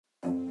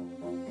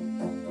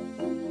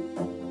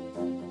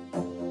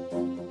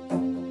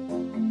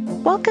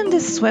Welcome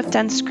to Swift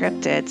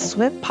Unscripted.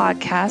 Swift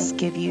podcasts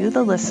give you,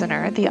 the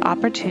listener, the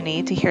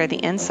opportunity to hear the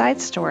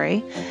inside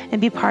story and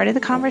be part of the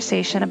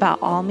conversation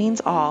about all means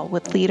all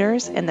with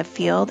leaders in the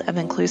field of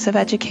inclusive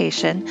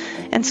education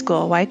and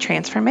school-wide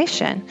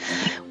transformation.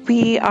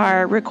 We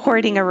are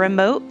recording a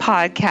remote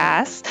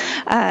podcast.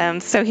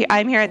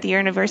 I'm here at the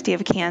University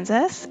of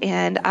Kansas,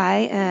 and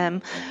I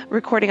am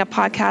recording a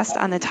podcast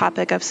on the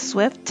topic of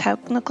Swift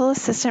technical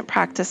assistant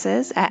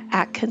practices at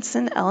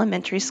Atkinson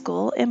Elementary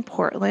School in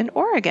Portland,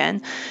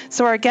 Oregon.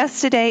 So our guest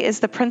today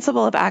is the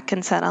principal of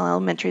Atkinson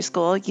Elementary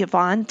School,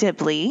 Ivonne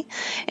Dibblee,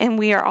 and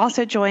we are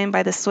also joined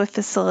by the Swift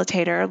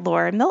facilitator,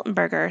 Laura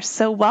Miltenberger.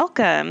 So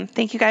welcome.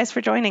 Thank you guys for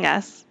joining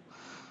us.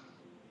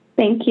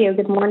 Thank you.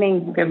 Good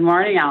morning. Good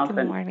morning, Allison.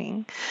 Good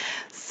morning.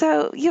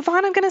 So,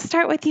 Ivonne, I'm going to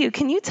start with you.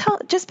 Can you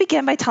just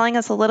begin by telling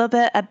us a little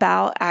bit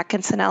about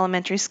Atkinson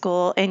Elementary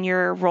School and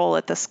your role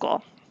at the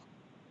school?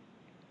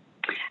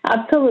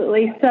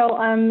 Absolutely. So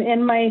I'm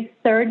in my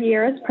third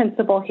year as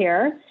principal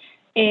here,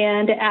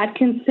 and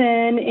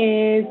Atkinson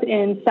is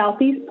in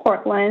Southeast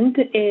Portland.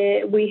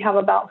 We have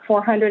about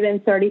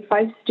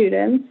 435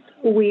 students.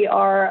 We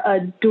are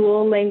a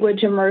dual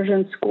language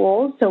immersion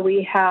school, so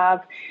we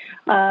have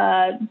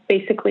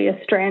basically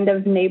a strand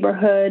of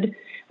neighborhood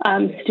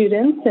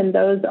students, and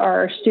those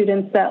are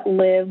students that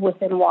live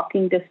within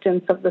walking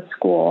distance of the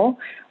school.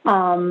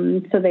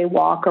 So they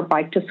walk or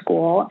bike to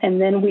school. And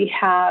then we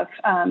have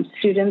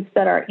students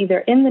that are either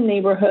in the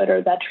neighborhood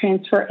or that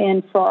transfer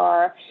in for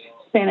our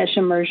Spanish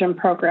immersion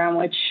program,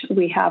 which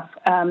we have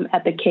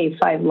at the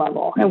K-5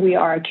 level, and we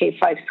are a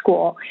K-5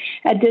 school.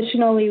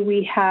 Additionally,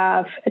 we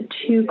have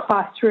 2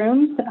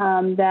 classrooms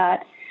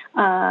that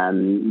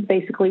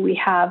basically we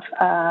have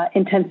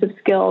intensive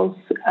skills.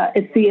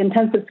 It's the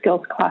intensive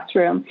skills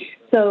classroom.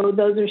 So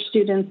those are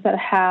students that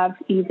have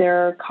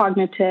either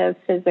cognitive,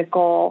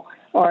 physical,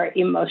 or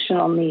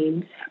emotional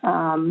needs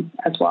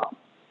as well.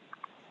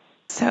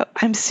 So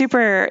I'm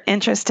super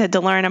interested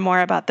to learn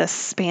more about the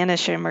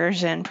Spanish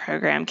immersion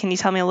program. Can you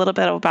tell me a little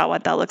bit about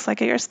what that looks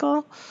like at your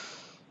school?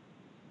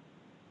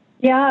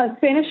 Yeah,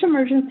 Spanish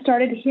immersion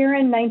started here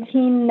in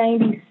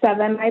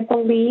 1997, I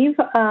believe.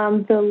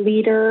 The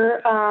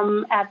leader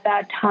at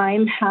that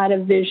time had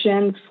a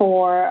vision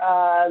for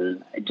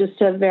just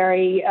a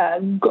very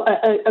a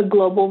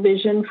global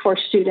vision for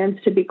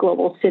students to be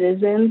global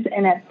citizens.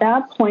 And at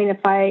that point,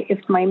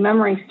 if my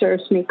memory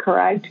serves me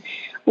correct,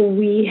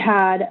 we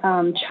had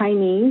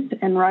Chinese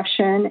and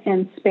Russian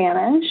and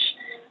Spanish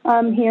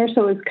here,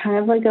 so it's kind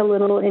of like a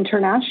little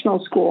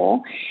international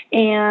school.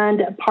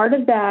 And part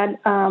of that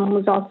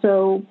was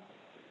also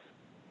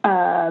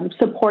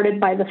supported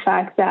by the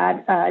fact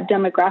that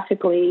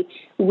demographically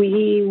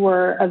we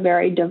were a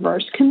very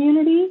diverse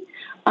community.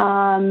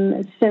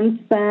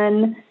 Since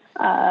then,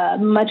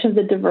 much of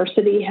the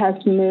diversity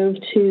has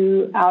moved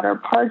to outer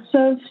parts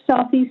of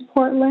Southeast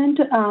Portland,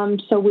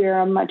 so we're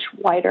a much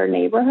wider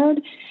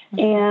neighborhood.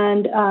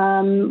 And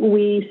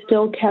we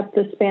still kept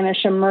the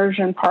Spanish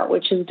immersion part,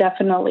 which has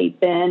definitely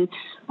been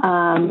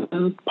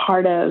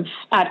part of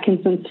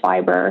Atkinson's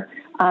fiber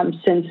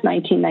since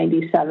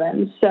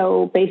 1997.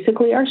 So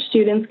basically our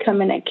students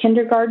come in at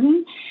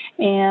kindergarten,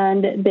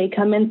 and they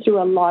come in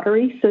through a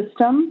lottery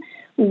system.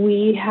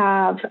 We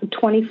have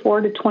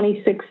 24 to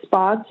 26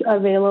 spots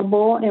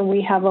available, and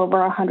we have over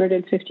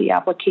 150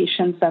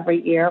 applications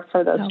every year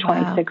for those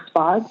 26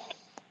 spots.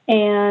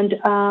 And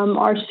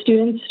our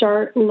students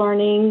start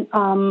learning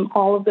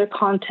all of their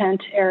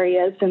content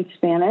areas in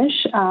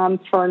Spanish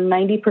for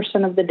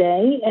 90% of the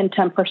day, and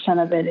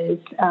 10% of it is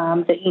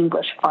the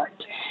English part.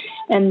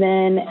 And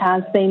then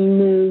as they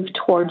move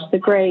towards the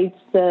grades,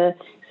 the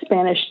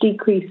Spanish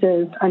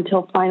decreases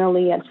until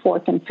finally at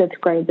 4th and 5th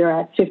grade, they're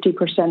at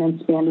 50% in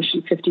Spanish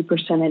and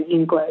 50% in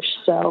English.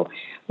 So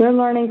they're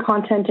learning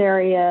content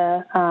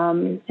area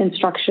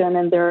instruction,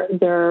 and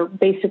they're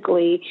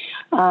basically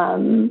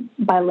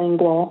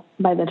bilingual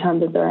by the time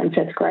that they're in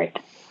 5th grade.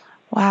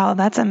 Wow,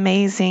 that's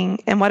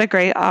amazing. And what a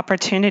great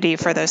opportunity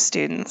for those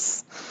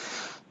students.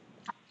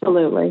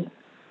 Absolutely.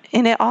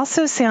 And it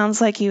also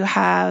sounds like you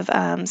have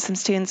some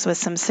students with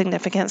some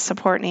significant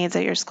support needs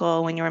at your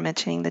school when you were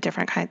mentioning the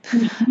different kinds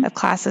of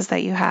classes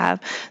that you have.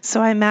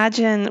 So I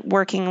imagine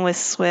working with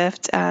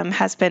Swift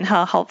has been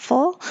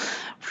helpful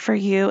for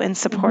you in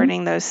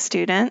supporting those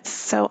students.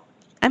 So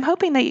I'm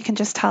hoping that you can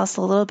just tell us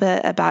a little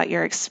bit about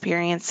your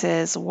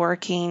experiences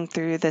working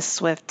through the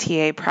Swift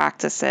TA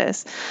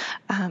practices,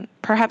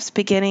 perhaps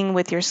beginning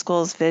with your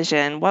school's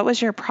vision. What was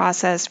your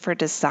process for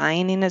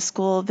designing a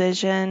school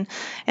vision,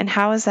 and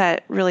how has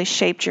that really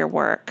shaped your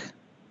work?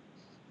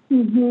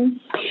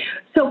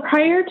 So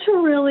prior to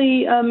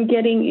really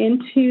getting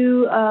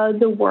into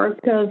the work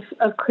of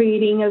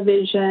creating a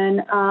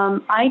vision,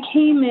 I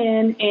came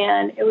in,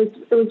 and it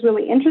was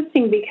really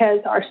interesting because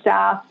our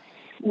staff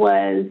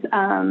was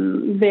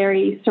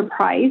very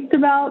surprised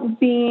about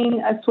being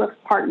a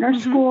Swift partner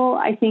school.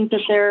 I think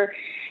that there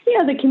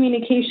the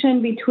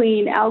communication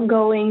between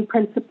outgoing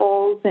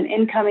principals and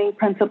incoming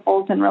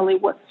principals, and really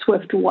what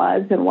SWIFT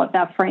was and what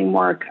that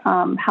framework,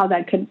 how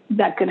that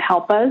could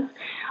help us,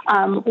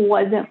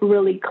 wasn't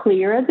really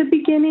clear at the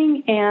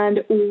beginning.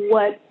 And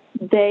what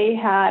they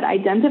had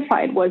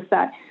identified was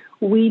that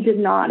we did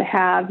not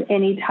have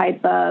any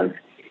type of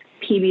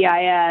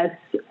PBIS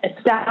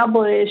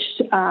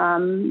established.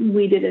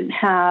 We didn't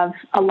have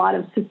a lot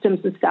of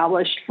systems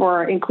established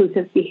for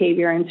inclusive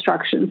behavior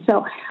instruction.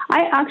 So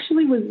I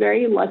actually was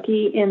very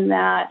lucky in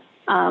that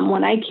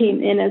when I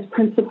came in as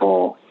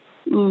principal,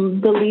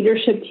 the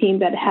leadership team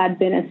that had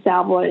been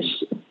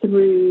established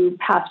through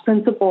past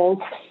principals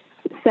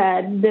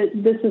said that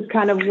this is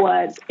kind of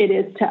what it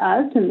is to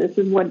us, and this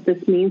is what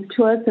this means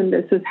to us, and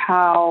this is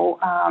how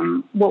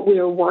what we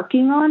were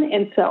working on.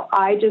 And so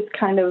I just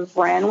kind of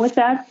ran with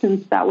that,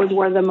 since that was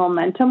where the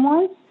momentum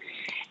was.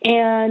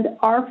 And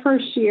our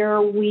first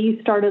year, we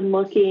started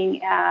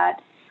looking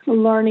at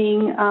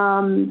learning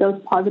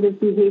those positive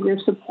behavior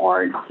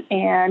supports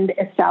and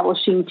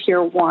establishing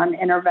Tier 1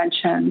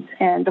 interventions.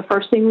 And the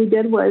first thing we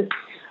did was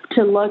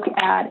to look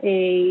at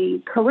a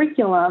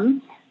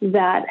curriculum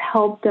that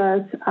helped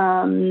us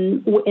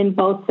in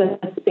both the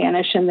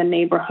Spanish and the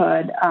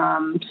neighborhood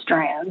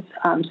strands.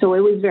 So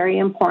it was very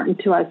important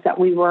to us that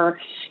we were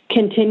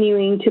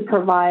continuing to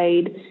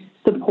provide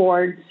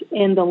supports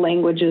in the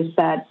languages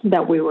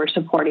that we were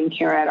supporting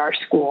here at our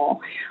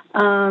school.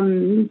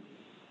 And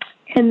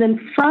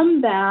then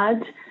from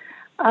that,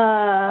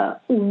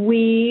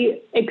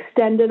 we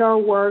extended our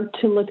work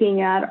to looking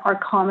at our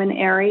common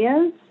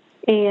areas.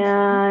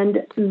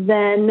 And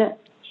then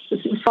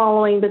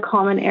following the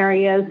common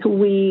areas,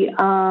 we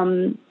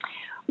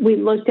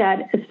looked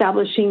at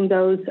establishing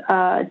those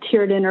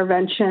tiered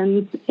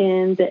interventions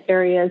in the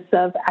areas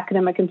of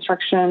academic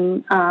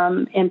instruction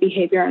and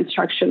behavior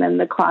instruction in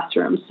the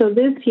classroom. So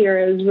this year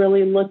is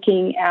really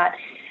looking at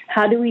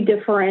how do we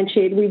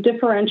differentiate. We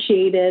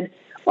differentiated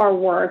our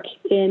work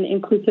in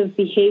inclusive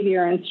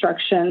behavior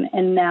instruction,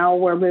 and now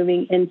we're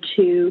moving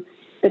into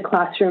the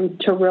classroom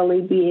to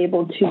really be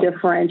able to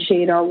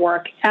differentiate our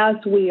work as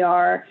we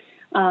are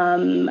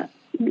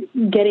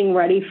getting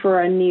ready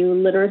for a new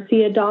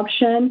literacy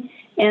adoption,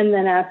 and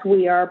then as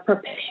we are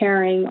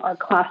preparing our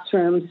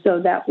classrooms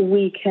so that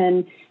we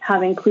can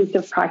have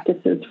inclusive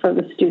practices for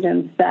the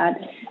students that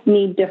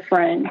need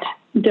different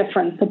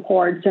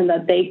supports, and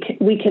that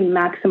we can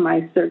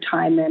maximize their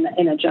time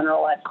in a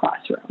general ed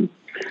classroom.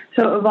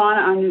 So, Ivonne,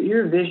 on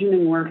your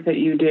visioning work that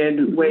you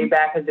did way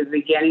back at the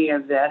beginning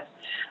of this,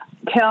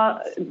 how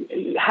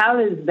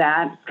does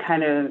that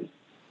kind of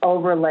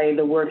overlay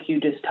the work you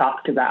just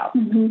talked about?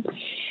 Mm-hmm.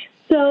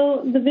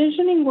 So the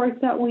visioning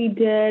work that we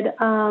did,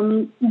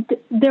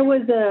 there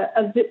was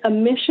a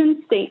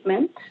mission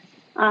statement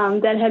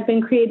that had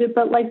been created,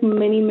 but like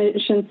many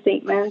mission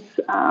statements,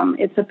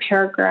 it's a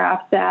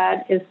paragraph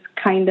that is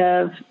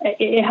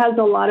it has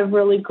a lot of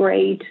really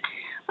great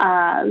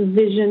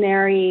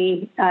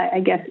visionary,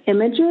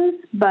 images,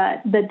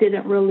 but that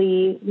didn't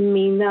really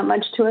mean that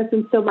much to us.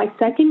 And so my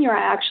second year,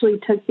 I actually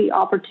took the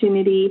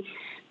opportunity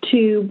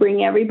to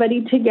bring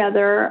everybody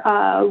together.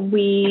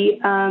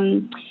 We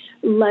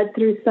led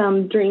through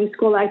some Dream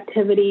School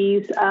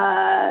activities.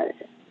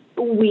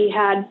 We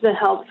had the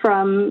help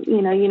from,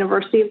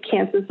 University of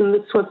Kansas and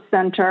the Swift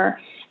Center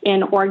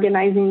in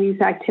organizing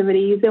these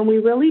activities. And we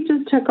really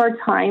just took our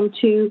time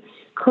to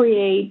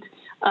create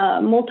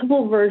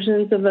multiple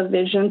versions of a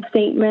vision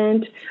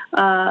statement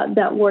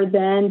that were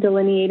then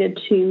delineated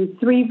to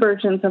 3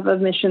 versions of a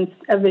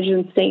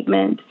vision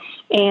statement.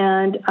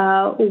 And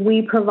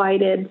we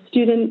provided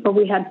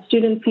we had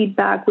student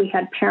feedback, we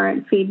had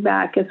parent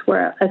feedback, as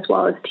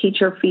well as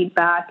teacher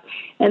feedback.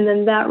 And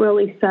then that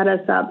really set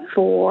us up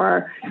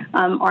for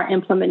our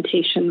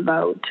implementation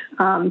vote.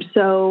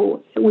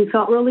 So we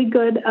felt really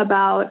good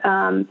about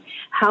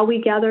how we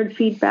gathered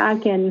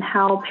feedback and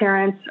how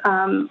parents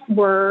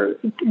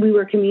we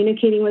were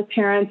communicating with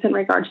parents in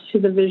regards to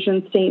the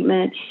vision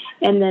statement.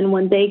 And then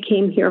when they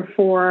came here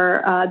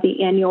for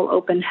the annual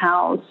open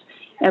house,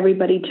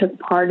 everybody took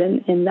part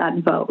in that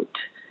vote.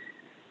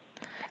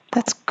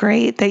 That's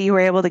great that you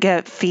were able to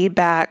get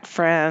feedback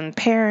from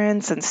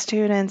parents and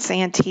students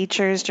and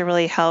teachers to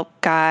really help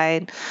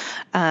guide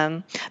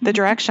the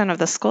direction of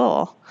the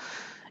school.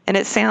 And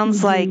it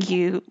sounds like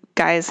you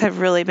guys have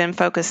really been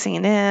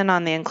focusing in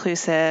on the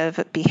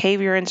inclusive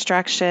behavior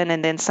instruction,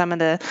 and then some of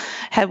the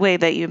headway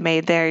that you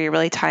made there, you're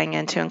really tying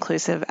into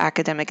inclusive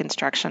academic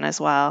instruction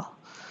as well.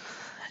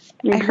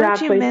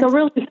 Exactly. So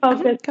really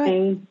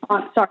focusing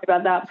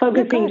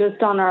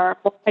just on our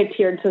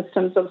multi-tiered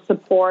systems of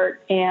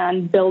support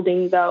and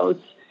building those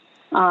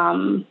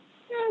from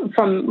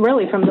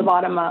the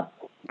bottom up.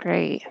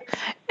 Great.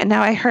 And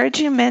now I heard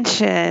you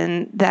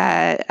mention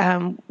that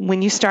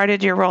when you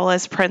started your role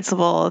as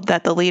principal,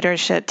 that the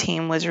leadership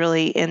team was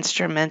really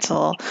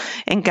instrumental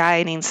in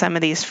guiding some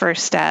of these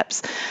first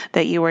steps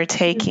that you were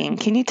taking.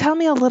 Can you tell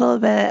me a little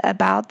bit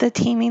about the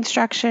teaming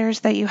structures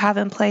that you have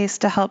in place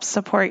to help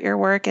support your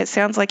work? It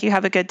sounds like you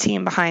have a good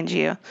team behind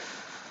you.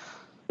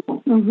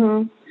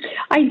 Mm-hmm.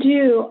 I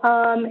do,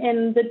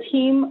 and the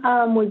team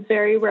was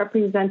very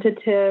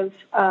representative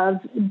of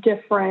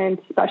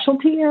different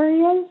specialty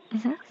areas.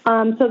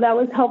 So that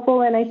was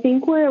helpful, and I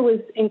think where it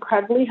was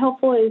incredibly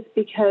helpful is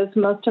because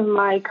most of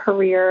my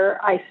career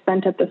I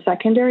spent at the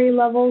secondary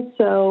level,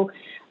 so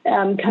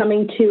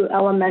coming to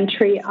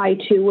elementary, I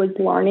too was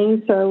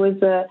learning, so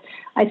it was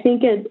I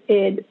think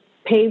it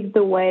paved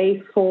the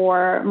way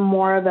for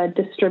more of a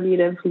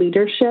distributive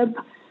leadership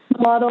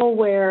model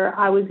where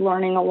I was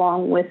learning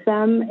along with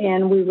them,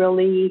 and we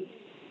really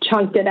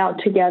chunked it out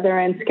together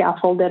and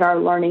scaffolded our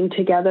learning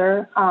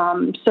together.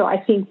 So I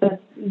think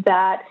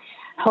that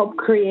helped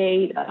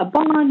create a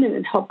bond, and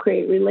it helped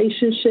create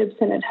relationships,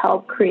 and it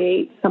helped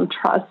create some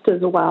trust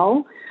as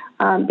well,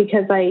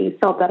 because I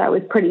felt that I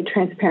was pretty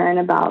transparent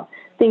about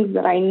things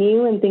that I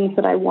knew and things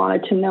that I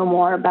wanted to know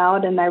more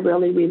about, and I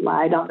really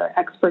relied on their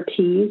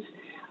expertise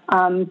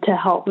to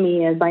help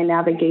me as I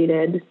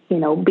navigated,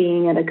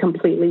 being at a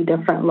completely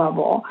different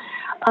level.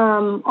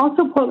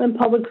 Also, Portland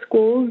Public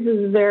Schools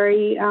is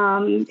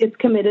it's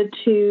committed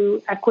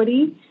to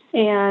equity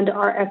and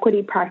our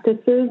equity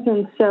practices.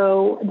 And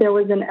so there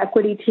was an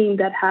equity team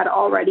that had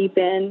already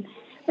been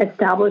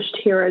established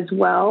here as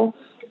well.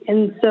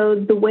 And so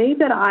the way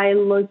that I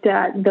looked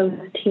at those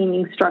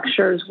teaming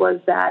structures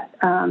was that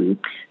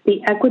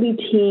the equity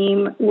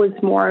team was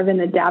more of an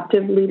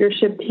adaptive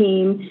leadership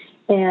team,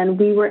 and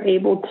we were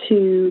able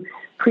to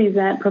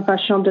present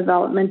professional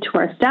development to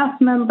our staff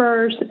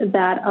members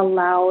that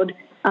allowed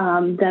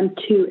them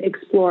to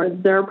explore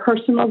their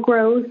personal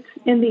growth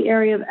in the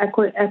area of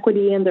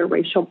equity and their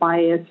racial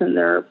bias and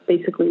their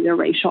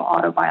racial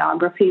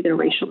autobiography, their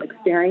racial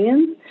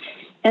experience.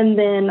 And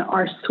then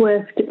our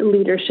SWIFT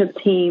leadership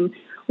team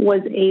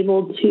was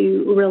able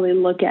to really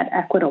look at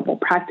equitable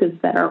practice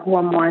that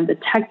were more in the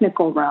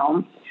technical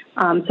realm.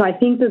 So I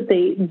think that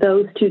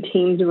those two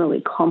teams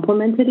really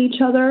complemented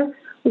each other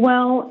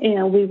well,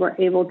 and we were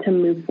able to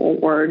move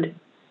forward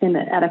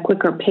at a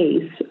quicker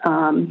pace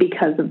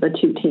because of the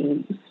two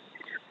teams.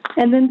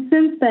 And then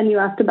since then, you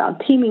asked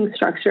about teaming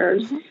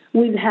structures.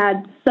 We've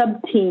had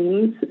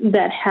sub-teams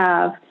that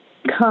have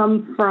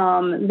come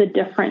from the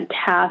different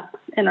tasks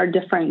and our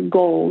different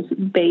goals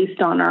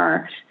based on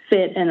our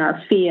fit and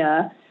our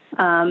FIA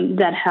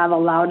that have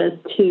allowed us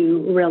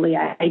to really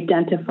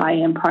identify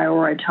and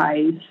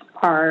prioritize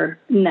our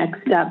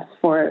next steps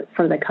for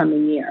the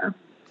coming year.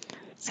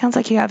 Sounds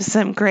like you have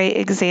some great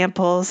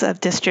examples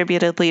of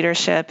distributed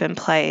leadership in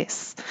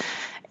place.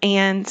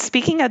 And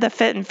speaking of the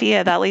fit and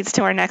FIA, that leads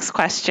to our next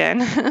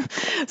question.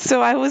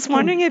 So I was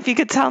wondering if you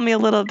could tell me a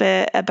little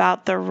bit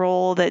about the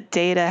role that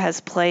data has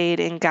played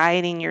in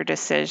guiding your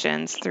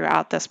decisions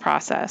throughout this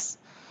process.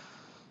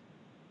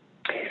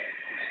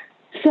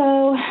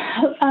 So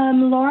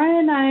Laura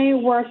and I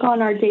work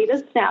on our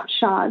data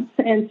snapshots,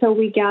 and so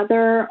we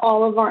gather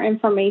all of our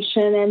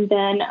information, and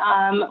then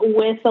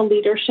with the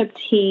leadership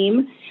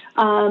team,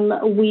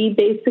 we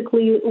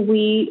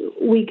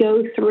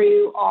go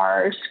through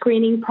our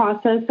screening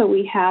process. So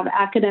we have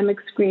academic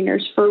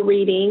screeners for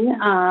reading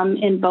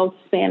in both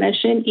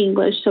Spanish and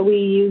English. So we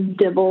use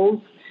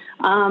Dibblee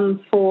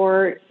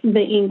for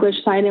the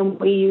English side, and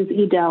we use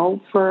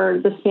EDEL for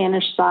the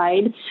Spanish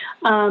side.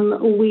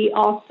 We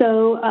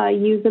also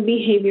use a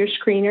behavior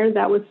screener.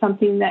 That was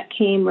something that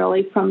came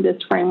really from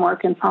this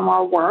framework and from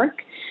our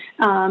work.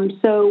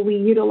 So we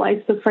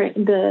utilize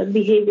the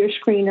behavior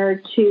screener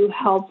to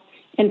help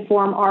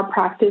inform our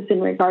practice in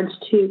regards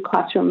to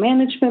classroom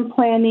management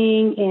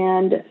planning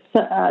and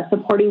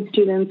supporting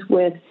students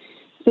with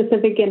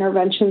specific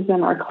interventions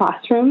in our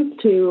classrooms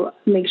to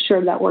make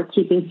sure that we're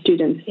keeping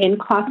students in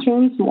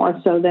classrooms more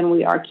so than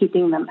we are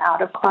keeping them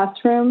out of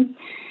classrooms.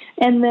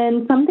 And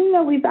then something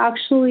that we've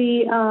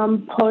actually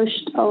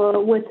pushed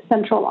with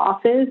central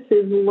office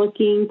is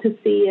looking to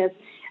see if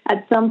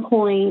at some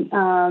point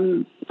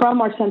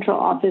from our central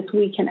office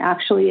we can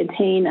actually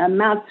attain a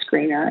math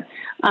screener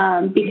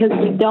because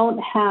we don't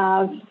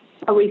have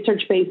a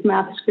research-based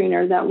math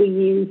screener that we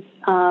use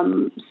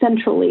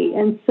centrally.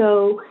 And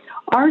so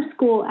our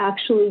school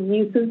actually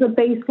uses a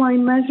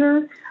baseline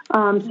measure.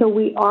 So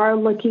we are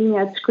looking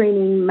at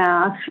screening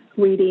math,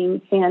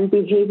 reading, and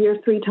behavior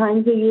 3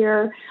 times a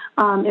year,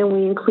 and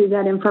we include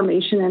that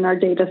information in our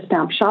data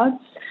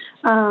snapshots.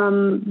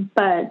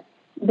 But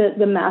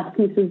the math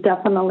piece is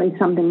definitely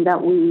something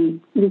that we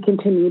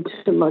continue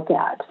to look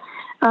at.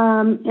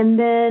 And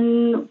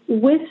then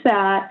with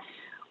that,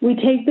 we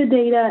take the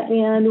data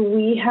and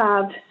we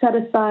have set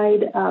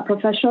aside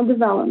professional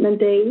development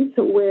days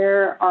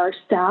where our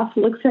staff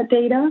looks at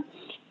data,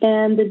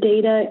 and the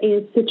data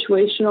is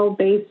situational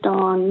based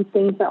on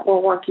things that we're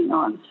working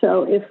on.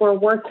 So if we're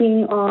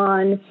working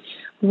on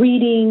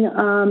reading,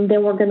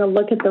 then we're going to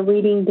look at the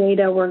reading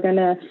data. We're going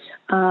to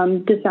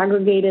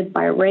disaggregate it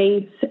by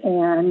race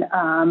and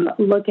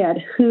look at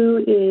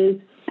who is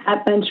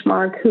at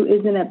benchmark, who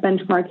isn't at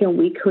benchmark, and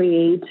we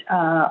create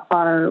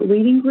our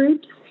reading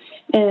groups.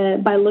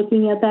 By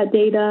looking at that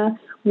data,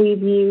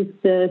 We've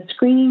used the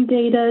screening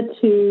data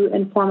to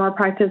inform our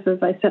practice, as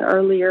I said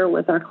earlier,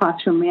 with our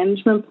classroom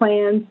management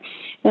plans.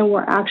 And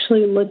we're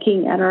actually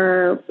looking at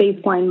our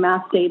baseline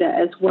math data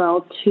as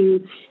well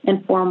to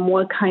inform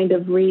what kind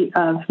of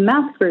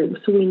math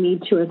groups we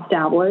need to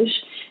establish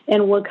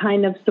and what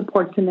kind of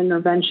supports and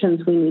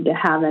interventions we need to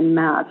have in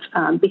math,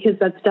 because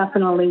that's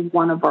definitely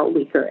one of our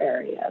weaker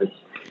areas.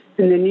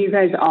 And then you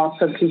guys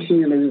also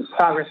continue to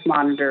progress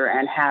monitor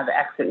and have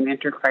exit and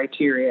enter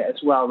criteria as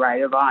well,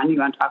 right, Ivonne? You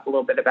want to talk a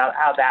little bit about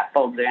how that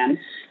folds in?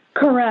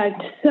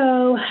 Correct.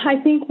 So I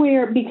think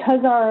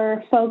because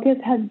our focus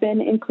has been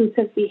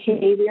inclusive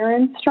behavior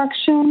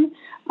instruction,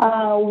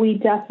 we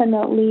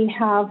definitely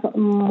have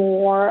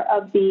more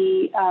of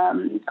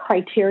the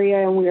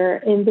criteria, and we're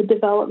in the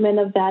development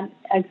of that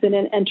exit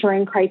and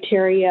entering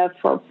criteria.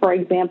 For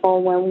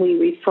example, when we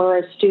refer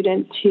a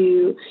student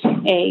to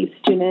a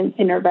student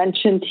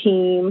intervention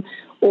team,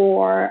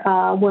 or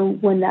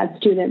when that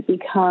student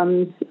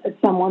becomes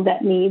someone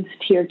that needs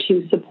Tier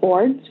 2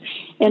 supports.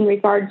 In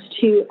regards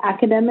to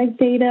academic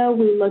data,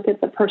 we look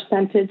at the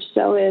percentage.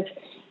 So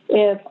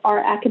if our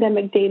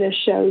academic data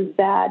shows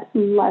that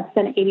less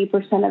than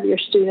 80% of your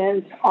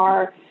students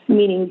are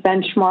meeting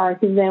benchmark,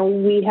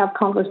 then we have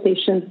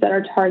conversations that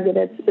are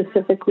targeted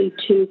specifically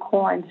to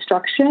core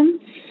instruction.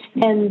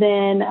 And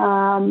then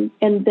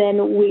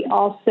we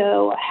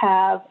also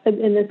have,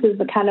 and this is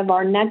the kind of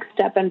our next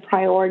step and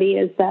priority,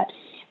 is that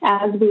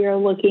as we are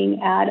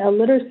looking at a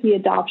literacy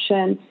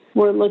adoption,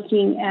 we're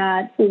looking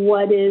at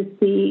what is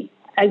the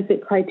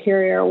exit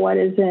criteria, or what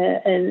is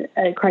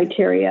a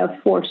criteria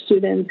for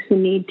students who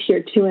need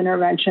Tier 2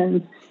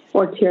 interventions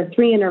or Tier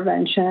 3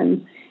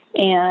 interventions,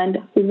 and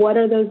what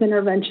are those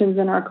interventions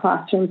in our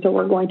classroom. So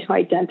we're going to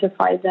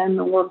identify them,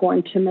 and we're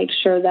going to make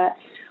sure that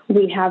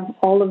we have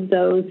all of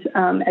those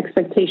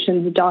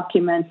expectations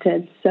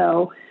documented.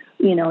 So,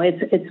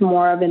 it's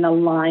more of an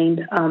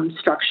aligned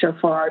structure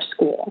for our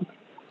school.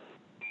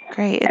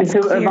 Great. And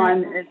so,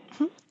 Ivonne,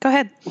 go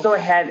ahead. Go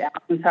ahead.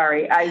 I'm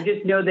sorry. I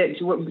just know that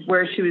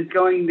where she was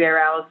going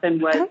there, Allison,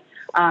 was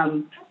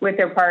with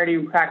their priority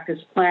and practice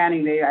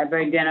planning, I've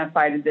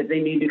identified that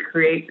they need to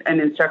create an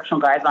instructional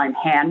guideline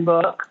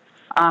handbook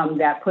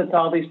that puts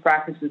all these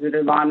practices that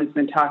Ivonne has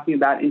been talking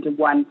about into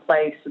one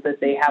place, so that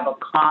they have a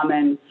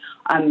common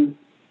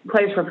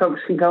place where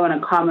folks can go,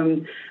 and a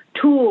common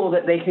tool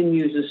that they can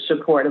use as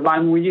support.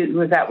 Ivonne,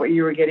 was that what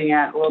you were getting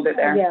at a little bit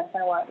there? Yes,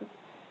 I was.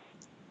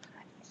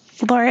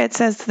 Laura, it's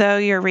as though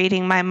you're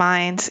reading my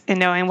mind and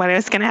knowing what I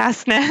was going to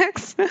ask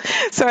next.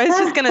 So I was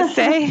just going to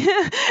say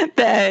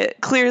that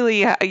clearly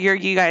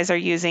you guys are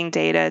using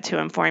data to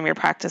inform your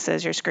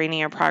practices, your screening,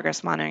 your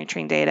progress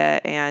monitoring data,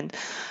 and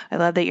I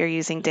love that you're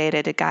using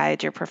data to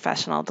guide your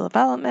professional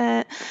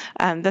development.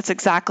 That's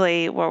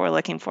exactly what we're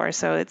looking for.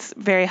 So it's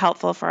very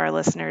helpful for our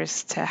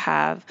listeners to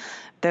have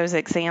those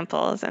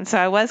examples. And so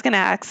I was going to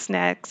ask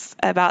next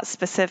about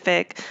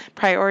specific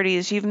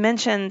priorities. You've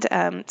mentioned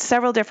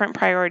several different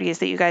priorities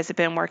that you guys have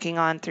been working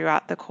on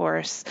throughout the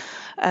course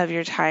of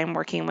your time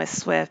working with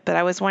SWIFT, but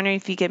I was wondering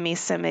if you give me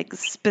some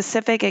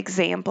specific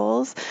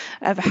examples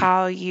of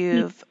how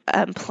you've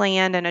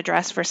planned and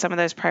addressed for some of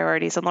those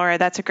priorities. And Laura,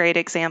 that's a great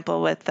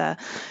example with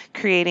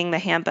creating the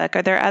handbook.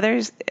 Are there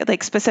others,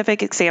 like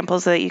specific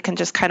examples that you can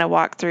just kind of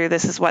walk through?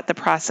 This is what the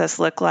process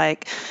looked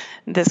like.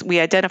 This we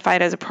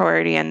identified as a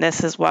priority, and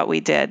this is what we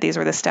did. These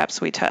were the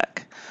steps we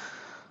took.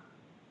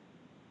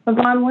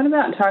 Ivonne, what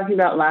about talking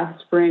about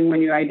last spring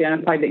when you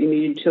identified that you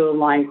needed to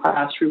align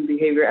classroom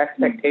behavior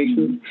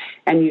expectations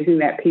and using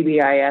that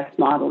PBIS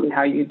model, and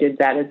how you did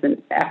that as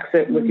an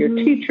exit with your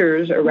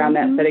teachers around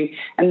that setting,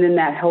 and then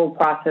that whole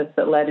process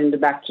that led into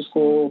back to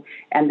school,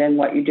 and then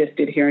what you just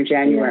did here in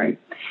January?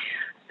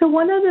 So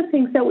one of the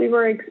things that we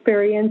were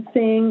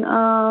experiencing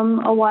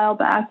a while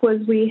back was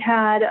we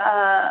had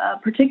a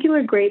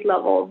particular grade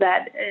level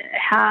that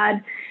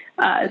had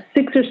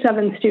 6 or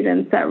 7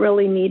 students that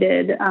really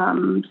needed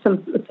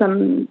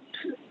some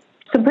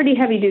pretty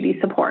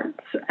heavy-duty supports.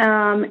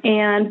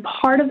 And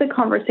part of the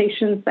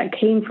conversations that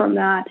came from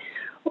that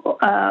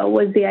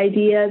was the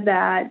idea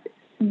that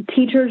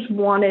teachers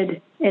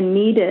wanted and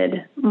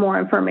needed more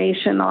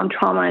information on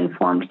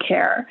trauma-informed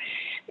care.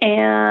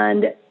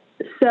 And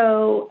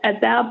so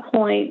at that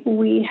point,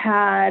 we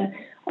had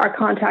our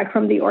contact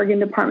from the Oregon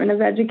Department of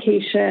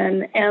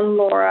Education and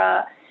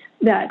Laura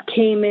that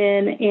came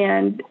in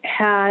and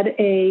had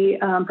a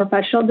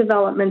professional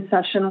development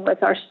session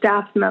with our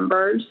staff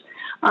members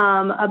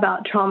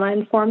about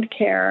trauma-informed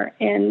care.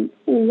 And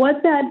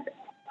what that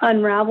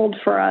unraveled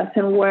for us,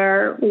 and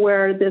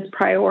where this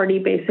priority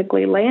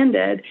basically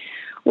landed,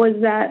 was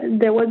that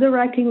there was a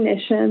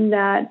recognition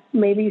that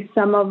maybe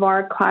some of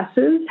our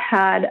classes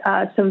had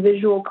some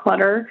visual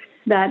clutter,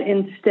 that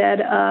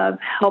instead of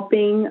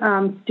helping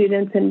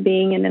students and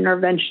being an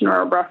intervention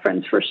or a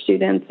reference for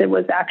students, it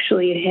was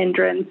actually a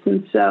hindrance.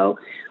 And so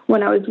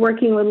when I was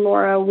working with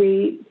Laura,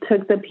 we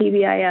took the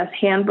PBIS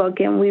handbook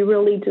and we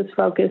really just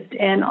focused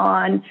in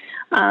on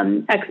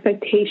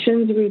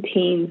expectations,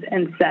 routines,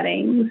 and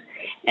settings.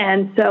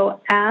 And so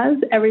as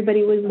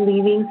everybody was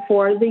leaving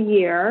for the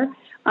year,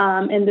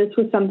 And this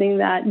was something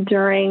that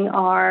during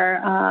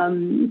our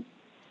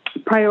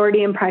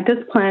priority and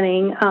practice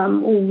planning,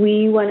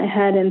 we went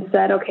ahead and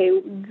said, okay,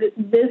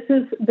 this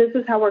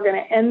is how we're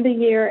going to end the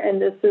year,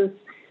 and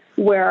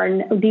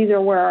these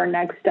are where our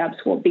next steps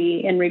will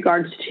be in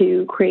regards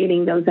to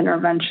creating those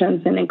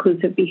interventions and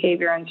inclusive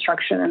behavior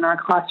instruction in our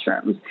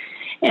classrooms.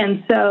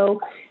 And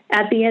so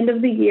at the end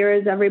of the year,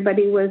 as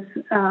everybody was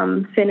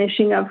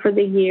finishing up for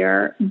the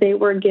year, they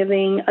were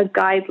giving a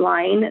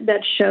guideline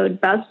that showed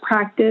best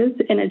practice,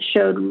 and it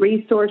showed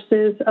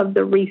resources of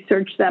the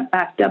research that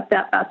backed up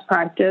that best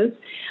practice,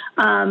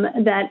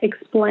 that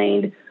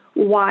explained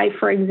why,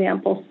 for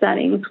example,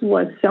 settings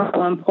was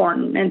so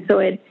important. And so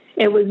it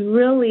was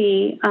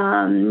really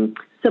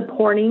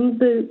supporting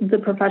the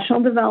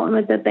professional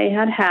development that they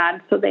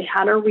had. So they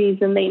had a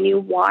reason. They knew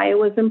why it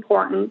was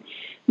important.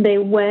 They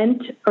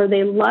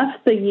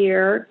left the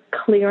year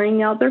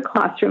clearing out their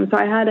classroom. So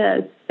I had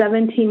a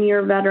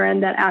 17-year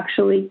veteran that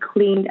actually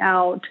cleaned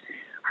out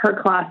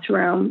her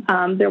classroom.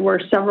 There were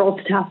several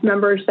staff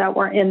members that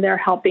were in there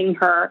helping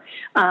her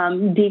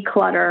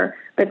declutter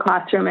the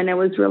classroom, and it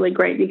was really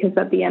great because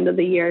at the end of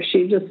the year,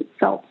 she just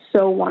felt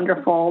so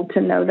wonderful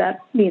to know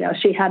that,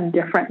 she had a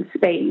different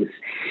space.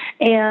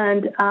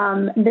 And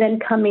then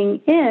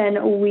coming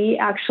in, we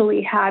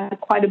actually had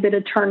quite a bit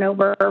of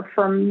turnover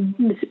from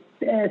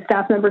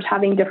staff members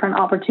having different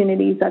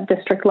opportunities at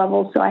district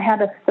level. So I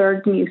had a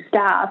third new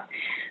staff.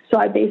 So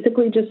I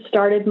basically just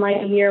started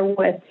my year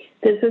with,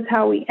 this is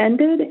how we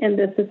ended, and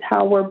this is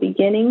how we're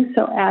beginning.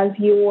 So as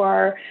you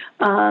are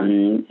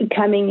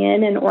coming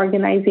in and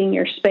organizing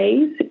your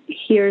space,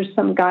 here's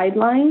some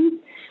guidelines.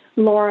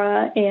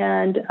 Laura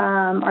and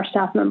our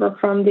staff member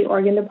from the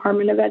Oregon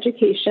Department of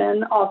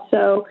Education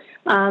also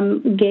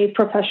gave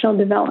professional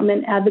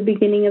development at the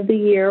beginning of the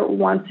year,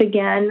 once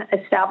again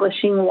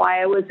establishing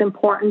why it was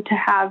important to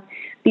have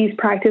these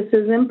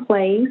practices in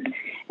place.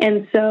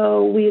 And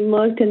so we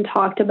looked and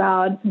talked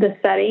about the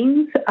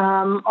settings,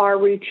 our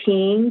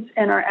routines,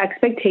 and our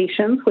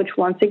expectations, which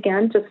once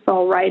again just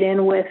fell right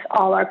in with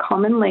all our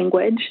common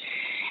language.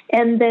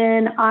 And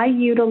then I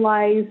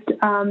utilized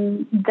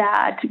those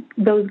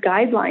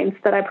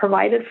guidelines that I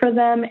provided for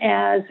them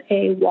as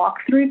a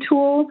walkthrough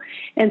tool.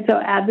 And so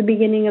at the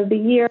beginning of the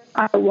year,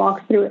 I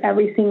walked through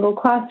every single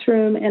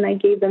classroom, and I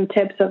gave them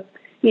tips of,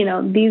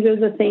 these are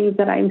the things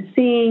that I'm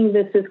seeing.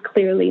 This is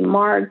clearly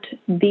marked.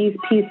 These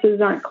pieces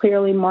aren't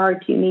clearly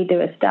marked. You need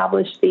to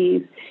establish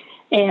these.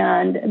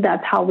 And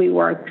that's how we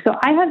work. So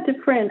I have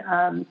different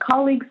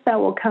colleagues that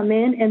will come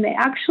in, and they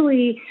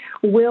actually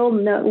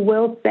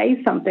will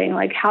say something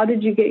like, how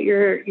did you get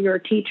your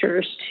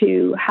teachers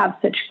to have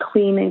such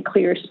clean and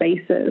clear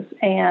spaces?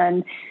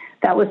 And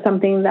that was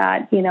something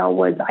that,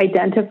 was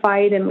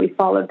identified, and we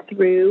followed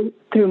through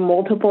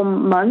multiple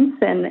months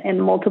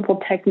and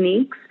multiple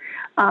techniques.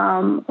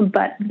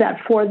 But that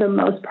for the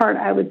most part,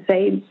 I would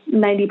say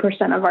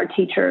 90% of our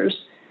teachers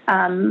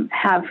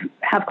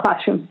have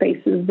classroom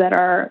spaces that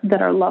are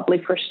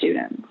lovely for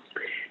students.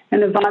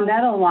 And Ivonne,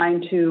 that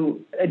aligned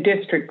to a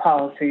district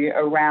policy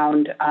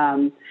around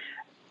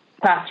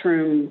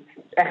classroom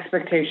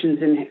expectations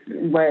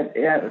and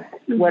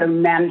what a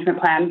management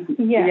plan.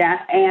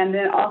 Yeah. And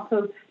then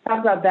also talk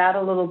about that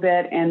a little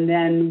bit, and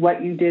then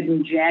what you did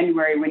in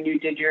January when you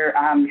did your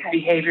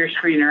behavior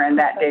screener, and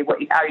that day,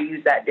 how you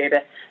use that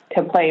data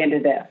to play into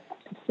this.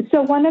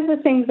 So one of the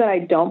things that I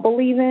don't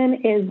believe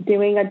in is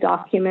doing a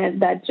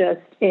document that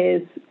just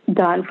is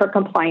done for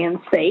compliance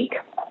sake.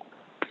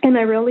 And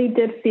I really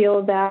did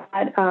feel that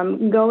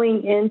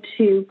going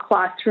into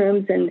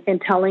classrooms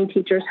and telling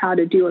teachers how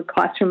to do a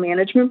classroom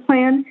management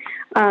plan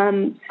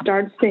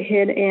starts to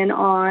hit in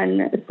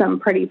on some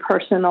pretty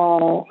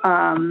personal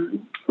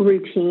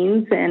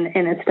routines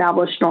and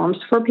established norms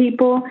for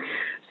people.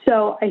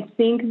 So I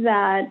think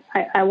that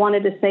I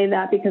wanted to say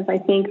that because I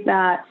think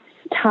that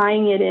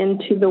tying it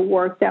into the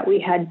work that we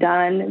had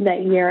done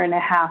that year and a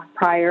half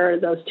prior,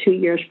 those 2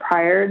 years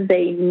prior,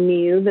 they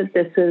knew that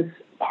this is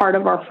part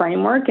of our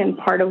framework and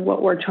part of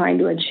what we're trying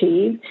to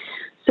achieve.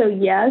 So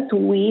yes,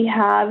 we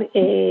have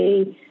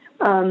an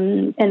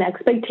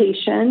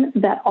expectation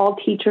that all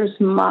teachers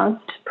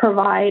must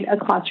provide a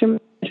classroom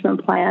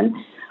management plan.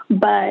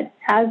 But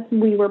as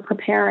we were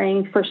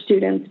preparing for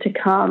students to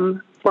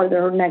come for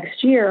their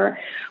next year,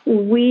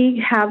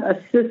 we have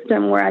a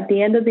system where at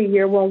the end of the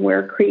year when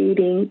we're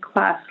creating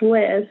class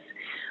lists,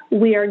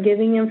 we are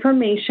giving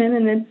information,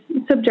 and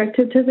it's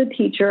subjective to the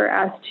teacher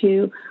as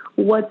to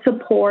what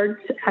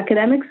supports,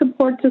 academic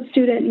supports a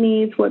student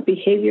needs, what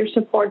behavior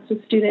supports a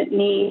student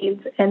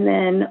needs, and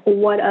then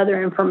what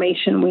other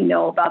information we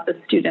know about the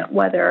student,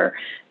 whether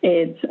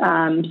it's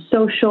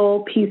social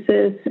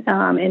pieces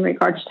in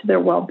regards to their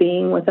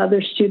well-being with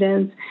other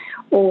students,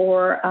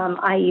 or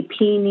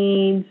IEP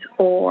needs,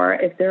 or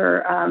if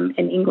they're an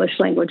English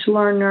language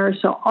learner.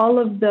 So all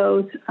of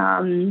those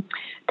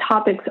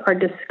topics are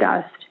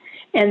discussed.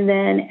 And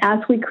then as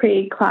we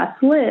create class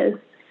lists,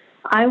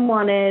 I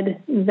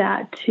wanted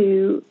that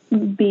to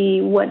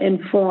be what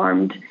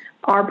informed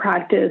our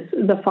practice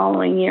the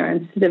following year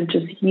instead of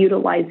just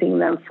utilizing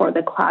them for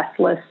the class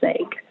list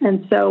sake.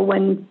 And so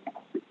when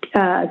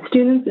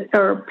students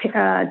or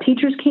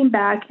teachers came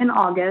back in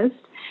August,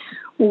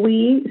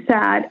 we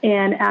sat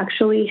and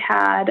actually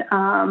had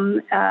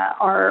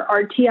our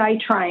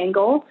RTI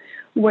triangle,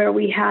 where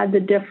we had the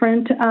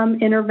different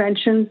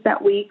interventions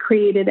that we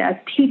created as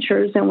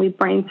teachers, and we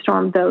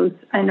brainstormed those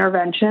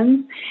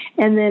interventions.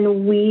 And then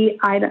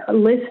I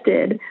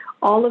listed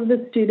all of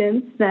the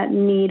students that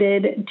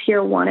needed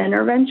Tier 1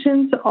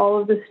 interventions,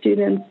 all of the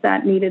students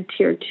that needed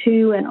Tier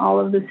 2, and all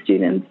of the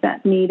students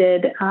that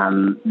needed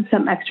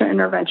some extra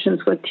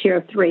interventions with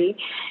Tier 3.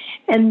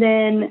 And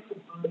then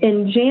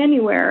in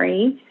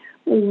January,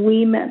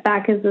 we met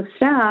back as a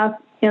staff,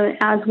 and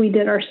as we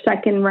did our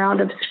second round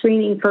of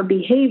screening for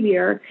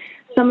behavior,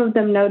 some of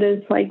them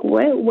noticed, like,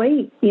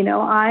 wait,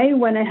 I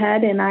went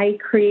ahead and I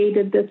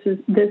created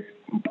this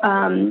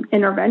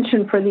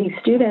intervention for these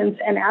students,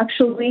 and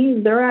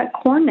actually they're at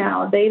core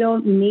now. They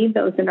don't need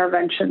those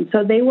interventions.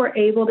 So they were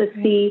able to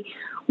see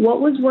what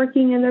was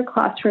working in their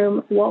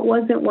classroom, what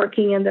wasn't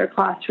working in their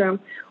classroom,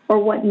 or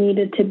what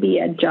needed to be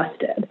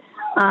adjusted.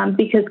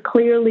 Because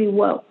clearly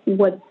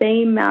what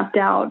they mapped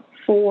out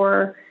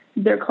for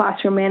their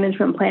classroom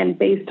management plan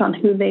based on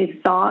who they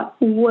thought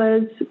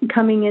was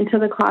coming into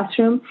the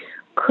classroom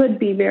could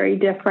be very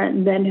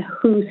different than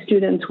who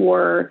students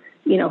were,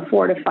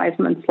 4 to 5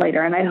 months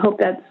later. And I hope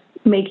that's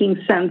making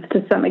sense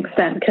to some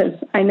extent, because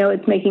I know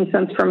it's making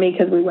sense for me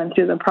because we went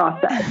through the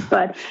process.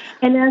 But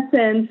in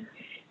essence,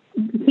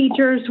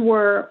 teachers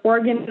were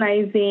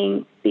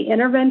organizing the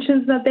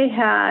interventions that they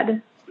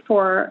had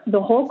for the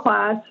whole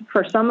class,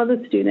 for some of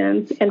the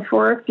students, and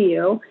for a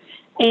few,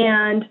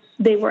 and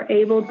they were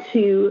able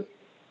to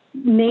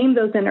name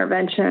those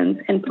interventions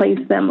and place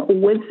them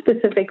with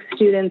specific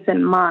students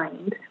in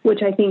mind,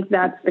 which I think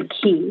that's the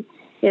key,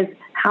 is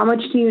how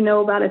much do you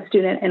know about a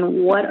student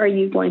and what are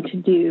you going to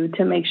do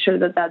to make sure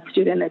that that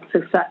student is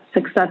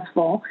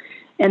successful,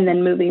 and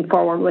then moving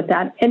forward with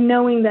that, and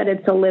knowing that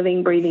it's a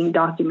living, breathing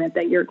document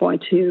that you're going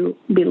to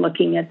be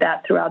looking at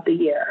that throughout the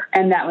year.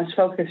 And that was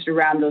focused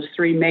around those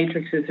 3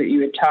 matrices that you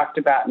had talked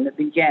about in the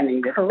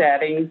beginning, the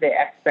settings, the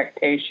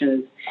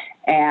expectations,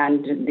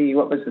 and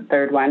what was the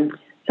third one?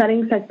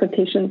 Settings,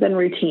 expectations, and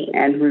routine.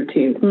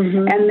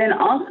 Mm-hmm. And then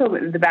also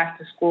the back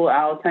to school,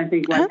 Alice, I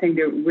think one thing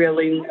to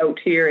really note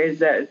here is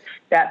that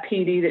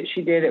PD that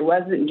she did, it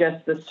wasn't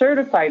just the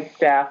certified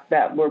staff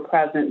that were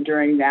present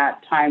during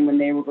that time when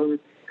they were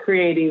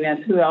creating this.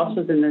 Who else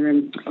was in the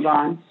room,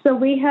 Ivonne? So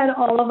we had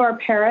all of our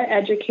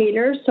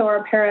para-educators. So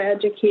our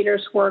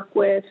para-educators work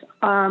with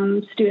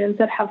students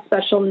that have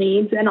special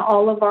needs, and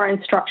all of our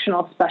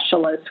instructional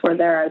specialists were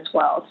there as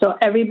well. So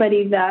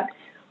everybody that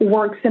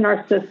works in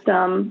our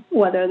system,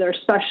 whether they're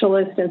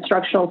specialists,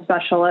 instructional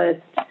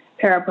specialists,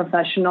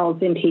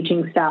 paraprofessionals, and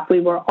teaching staff,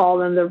 we were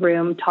all in the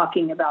room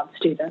talking about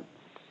students.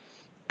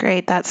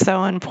 Great. That's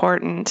so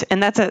important.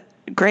 And that's a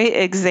great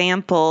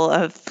example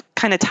of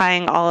kind of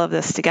tying all of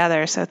this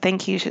together. So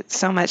thank you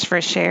so much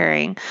for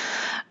sharing.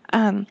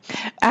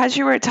 As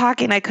you were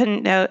talking, I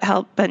couldn't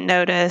help but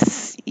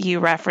notice you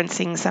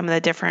referencing some of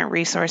the different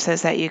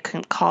resources that you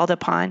called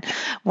upon.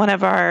 One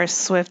of our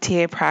Swift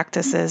TA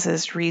practices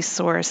is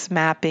resource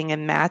mapping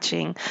and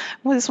matching.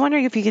 I was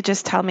wondering if you could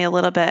just tell me a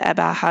little bit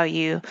about how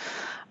you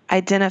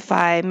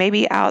identify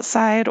maybe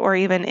outside or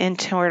even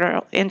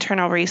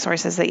internal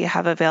resources that you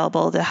have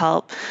available to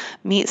help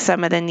meet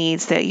some of the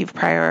needs that you've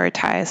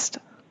prioritized.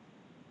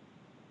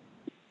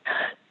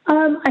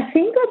 I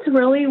think that's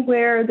really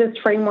where this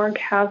framework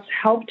has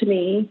helped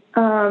me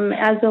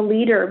as a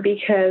leader,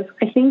 because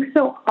I think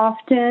so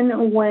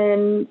often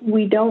when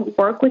we don't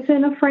work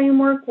within a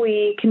framework,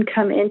 we can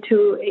come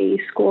into a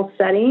school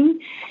setting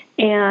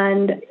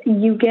and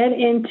you get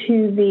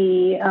into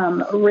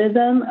the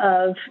rhythm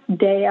of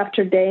day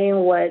after day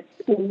and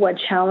what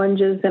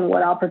challenges and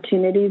what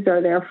opportunities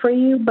are there for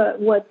you.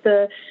 But what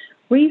the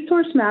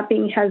resource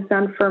mapping has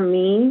done for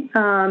me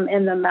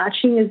and the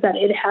matching is that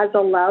it has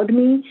allowed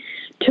me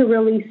to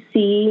really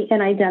see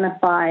and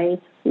identify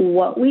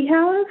what we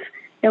have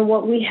and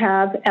what we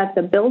have at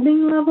the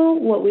building level,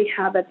 what we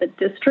have at the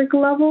district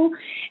level,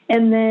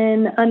 and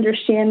then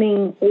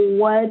understanding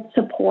what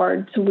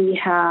supports we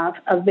have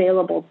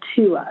available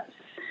to us.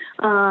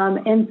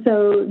 And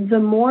so the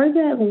more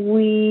that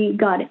we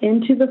got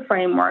into the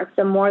framework,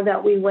 the more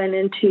that we went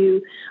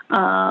into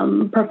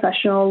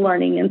professional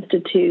learning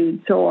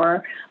institutes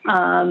or,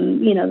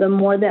 the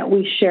more that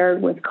we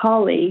shared with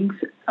colleagues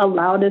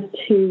allowed us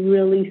to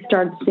really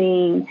start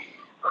seeing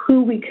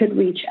who we could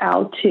reach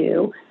out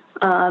to.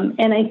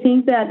 And I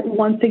think that,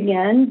 once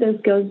again, this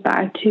goes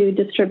back to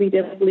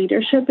distributive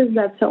leadership, is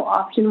that so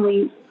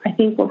often I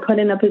think we're put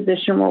in a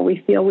position where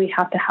we feel we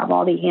have to have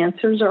all the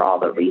answers or all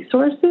the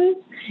resources.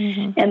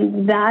 Mm-hmm.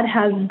 And that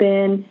has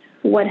been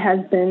what has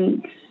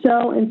been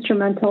so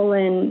instrumental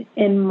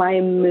in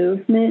my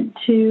movement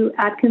to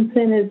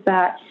Atkinson, is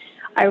that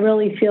I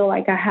really feel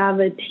like I have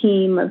a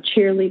team of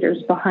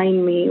cheerleaders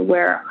behind me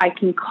where I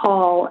can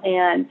call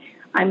and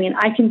I mean,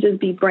 I can just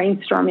be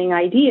brainstorming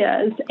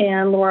ideas,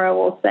 and Laura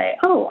will say,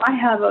 "Oh, I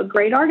have a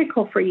great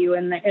article for you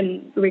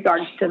in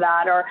regards to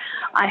that," or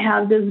 "I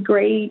have this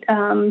great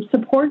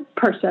support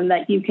person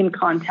that you can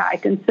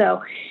contact." And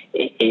so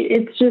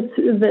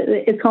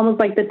it's almost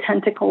like the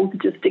tentacles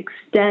just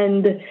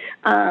extend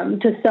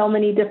to so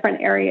many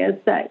different areas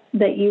that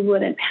you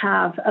wouldn't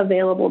have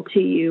available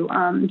to you.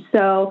 And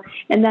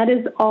that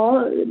is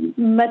all.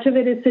 Much of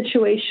it is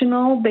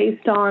situational,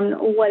 based on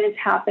what is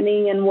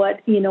happening and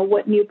what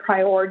new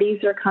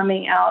priorities are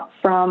coming out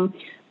from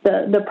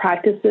the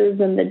practices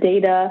and the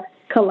data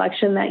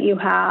collection that you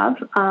have.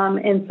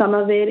 And some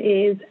of it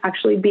is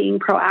actually being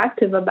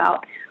proactive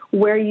about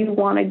where you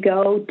want to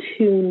go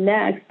to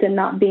next, and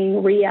not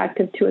being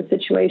reactive to a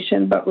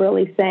situation, but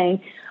really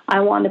saying, I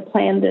want to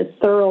plan this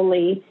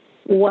thoroughly.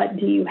 What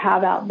do you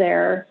have out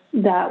there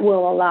that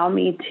will allow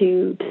me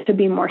to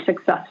be more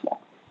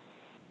successful?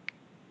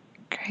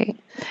 Great.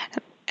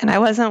 And I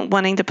wasn't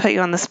wanting to put you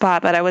on the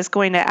spot, but I was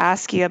going to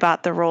ask you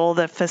about the role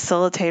the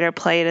facilitator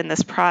played in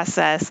this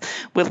process,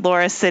 with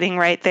Laura sitting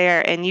right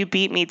there, and you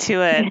beat me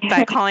to it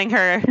by calling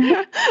her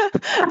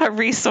a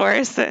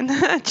resource and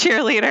a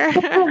cheerleader.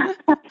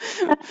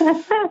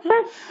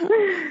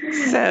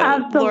 So,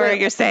 absolutely. Laura,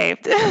 you're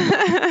saved.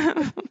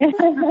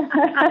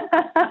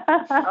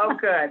 Oh,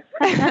 good.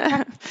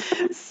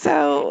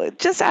 So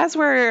just as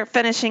we're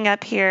finishing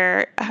up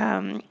here,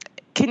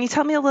 can you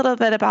tell me a little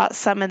bit about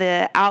some of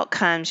the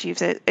outcomes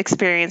you've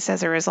experienced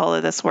as a result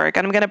of this work?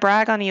 And I'm going to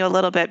brag on you a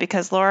little bit,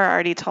 because Laura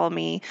already told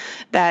me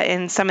that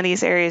in some of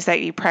these areas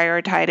that you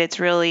prioritize, it's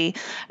really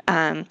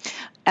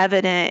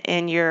evident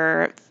in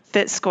your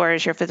FIT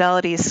scores, your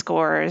fidelity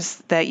scores,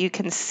 that you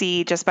can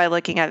see just by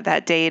looking at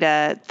that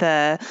data,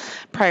 the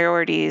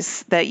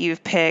priorities that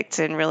you've picked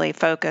and really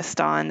focused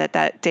on,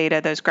 that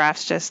data, those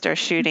graphs just are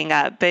shooting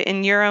up. But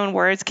in your own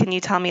words, can you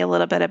tell me a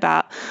little bit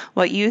about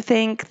what you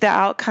think the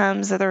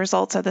outcomes or the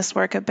results of this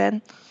work have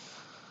been?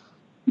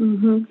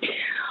 Mm-hmm.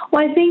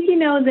 Well, I think,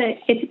 that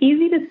it's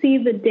easy to see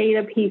the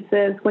data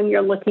pieces when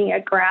you're looking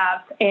at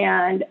graphs.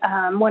 And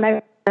when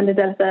I presented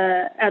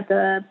at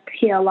the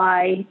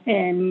PLI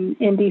in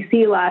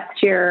DC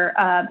last year,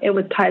 it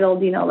was titled,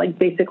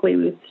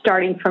 basically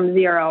starting from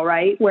zero,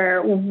 right?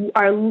 Where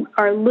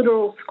our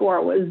literal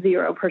score was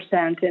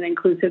 0% in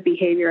inclusive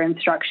behavior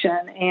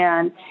instruction,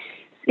 and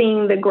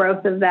seeing the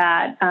growth of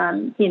that,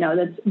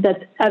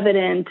 that's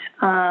evident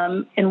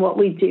in what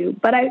we do.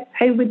 But I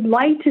would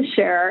like to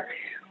share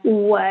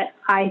what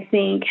I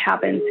think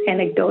happens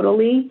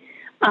anecdotally.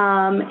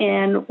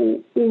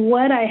 And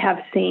what I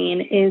have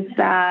seen is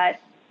that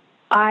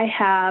I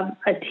have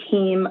a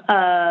team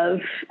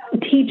of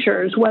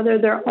teachers, whether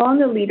they're on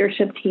the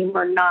leadership team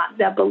or not,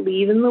 that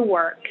believe in the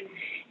work,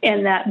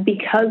 and that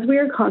because we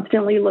are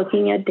constantly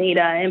looking at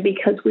data, and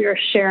because we are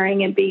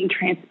sharing and being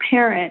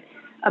transparent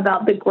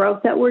about the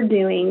growth that we're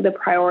doing, the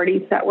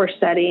priorities that we're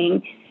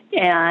setting,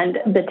 and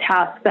the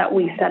tasks that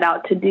we set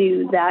out to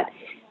do, that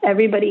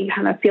everybody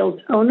kind of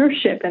feels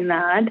ownership in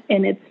that,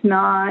 and it's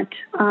not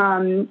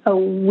a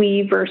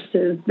we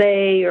versus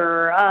they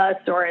or us,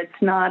 or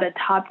it's not a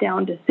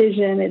top-down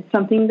decision. It's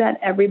something that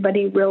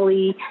everybody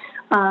really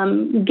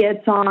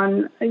gets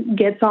on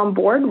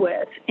board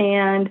with.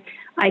 And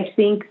I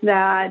think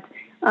that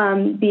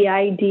the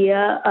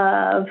idea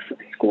of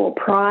school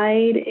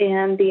pride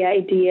and the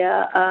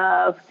idea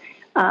of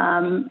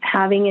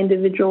having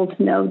individuals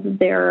know that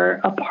they're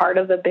a part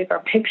of a bigger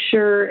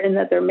picture and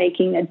that they're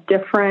making a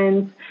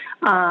difference,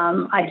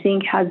 I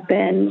think has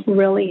been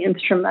really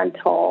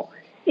instrumental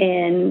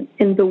in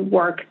the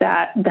work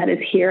that is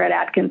here at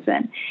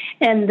Atkinson.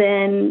 And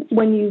then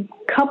when you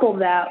couple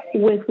that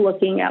with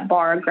looking at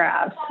bar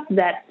graphs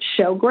that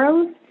show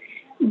growth,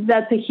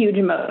 that's a huge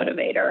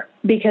motivator,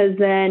 because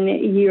then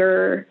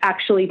you're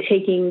actually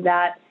taking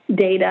that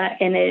data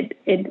and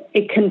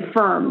it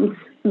confirms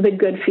the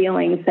good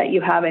feelings that you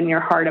have in your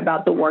heart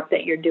about the work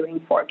that you're doing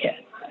for kids.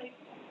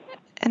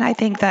 And I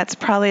think that's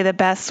probably the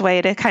best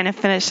way to kind of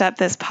finish up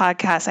this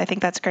podcast. I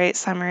think that's a great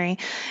summary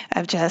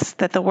of just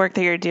that the work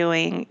that you're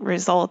doing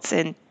results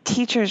in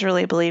teachers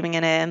really believing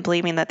in it and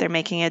believing that they're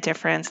making a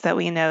difference that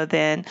we know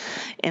then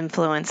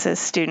influences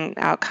student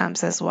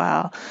outcomes as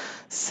well.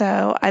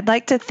 So I'd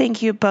like to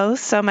thank you both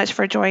so much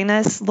for joining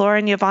us. Laura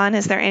and Ivonne,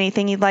 is there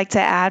anything you'd like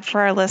to add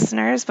for our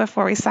listeners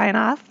before we sign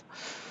off?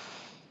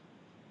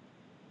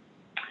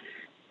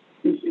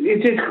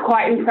 It's just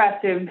quite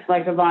impressive,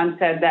 like Ivonne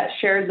said, that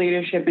shared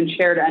leadership and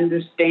shared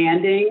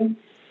understanding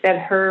that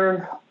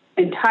her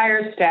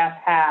entire staff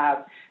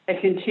have, that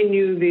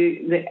continue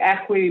the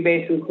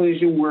equity-based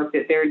inclusion work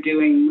that they're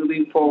doing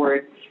moving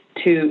forward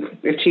to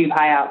achieve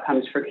high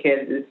outcomes for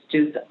kids. It's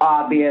just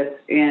obvious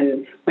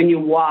when you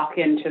walk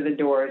into the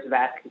doors of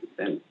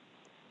Atkinson.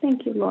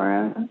 Thank you,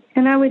 Laura.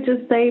 And I would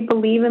just say,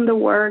 believe in the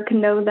work.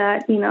 Know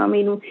that,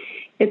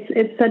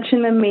 it's such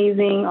an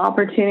amazing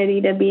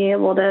opportunity to be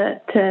able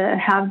to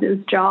have this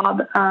job,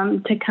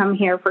 to come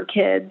here for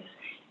kids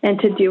and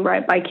to do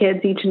right by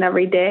kids each and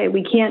every day.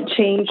 We can't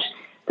change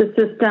the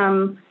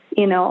system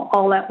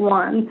all at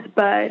once.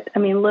 But I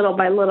mean, little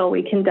by little,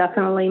 we can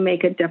definitely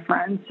make a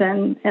difference.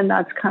 And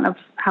that's kind of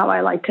how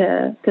I like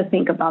to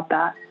think about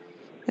that.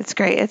 That's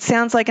great. It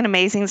sounds like an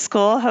amazing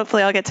school.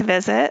 Hopefully I'll get to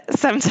visit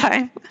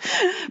sometime.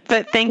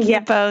 But thank you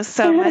both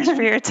so much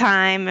for your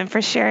time and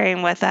for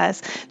sharing with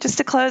us. Just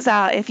to close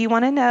out, if you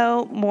want to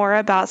know more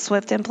about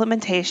Swift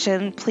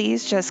implementation,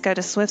 please just go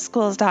to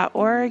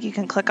swiftschools.org. You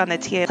can click on the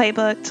TA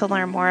playbook to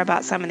learn more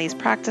about some of these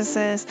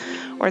practices,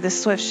 or the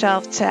Swift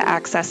shelf to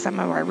access some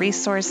of our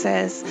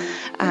resources.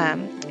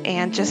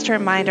 And just to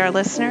remind our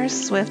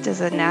listeners, Swift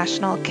is a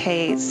national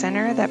K-8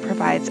 center that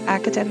provides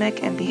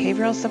academic and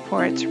behavioral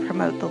support to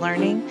promote the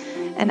learning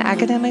and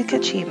academic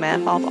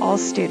achievement of all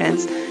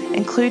students,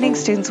 including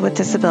students with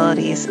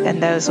disabilities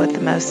and those with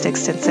the most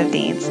extensive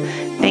needs.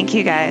 Thank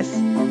you,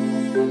 guys.